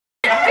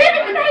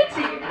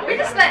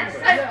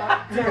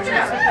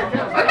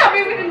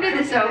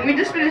song. We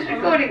just finished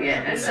recording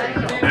it.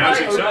 And Now's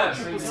your chance.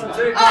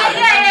 oh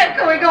yeah,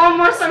 cool. We got one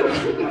more song.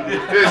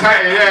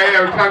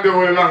 Yeah, we can do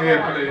all along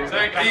here, please. So,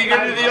 are you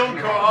going to do the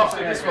encore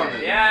after this one?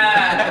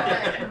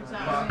 Yeah!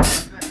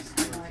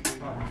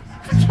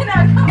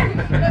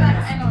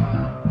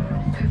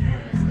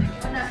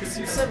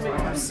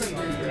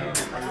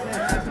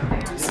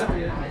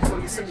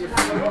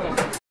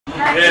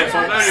 Yeah, if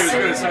I known he was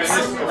going to say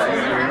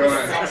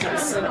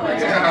this.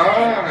 Yeah,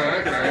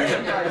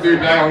 okay. Do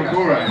that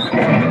encore,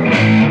 right?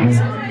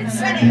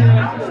 Ready?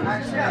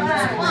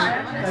 1,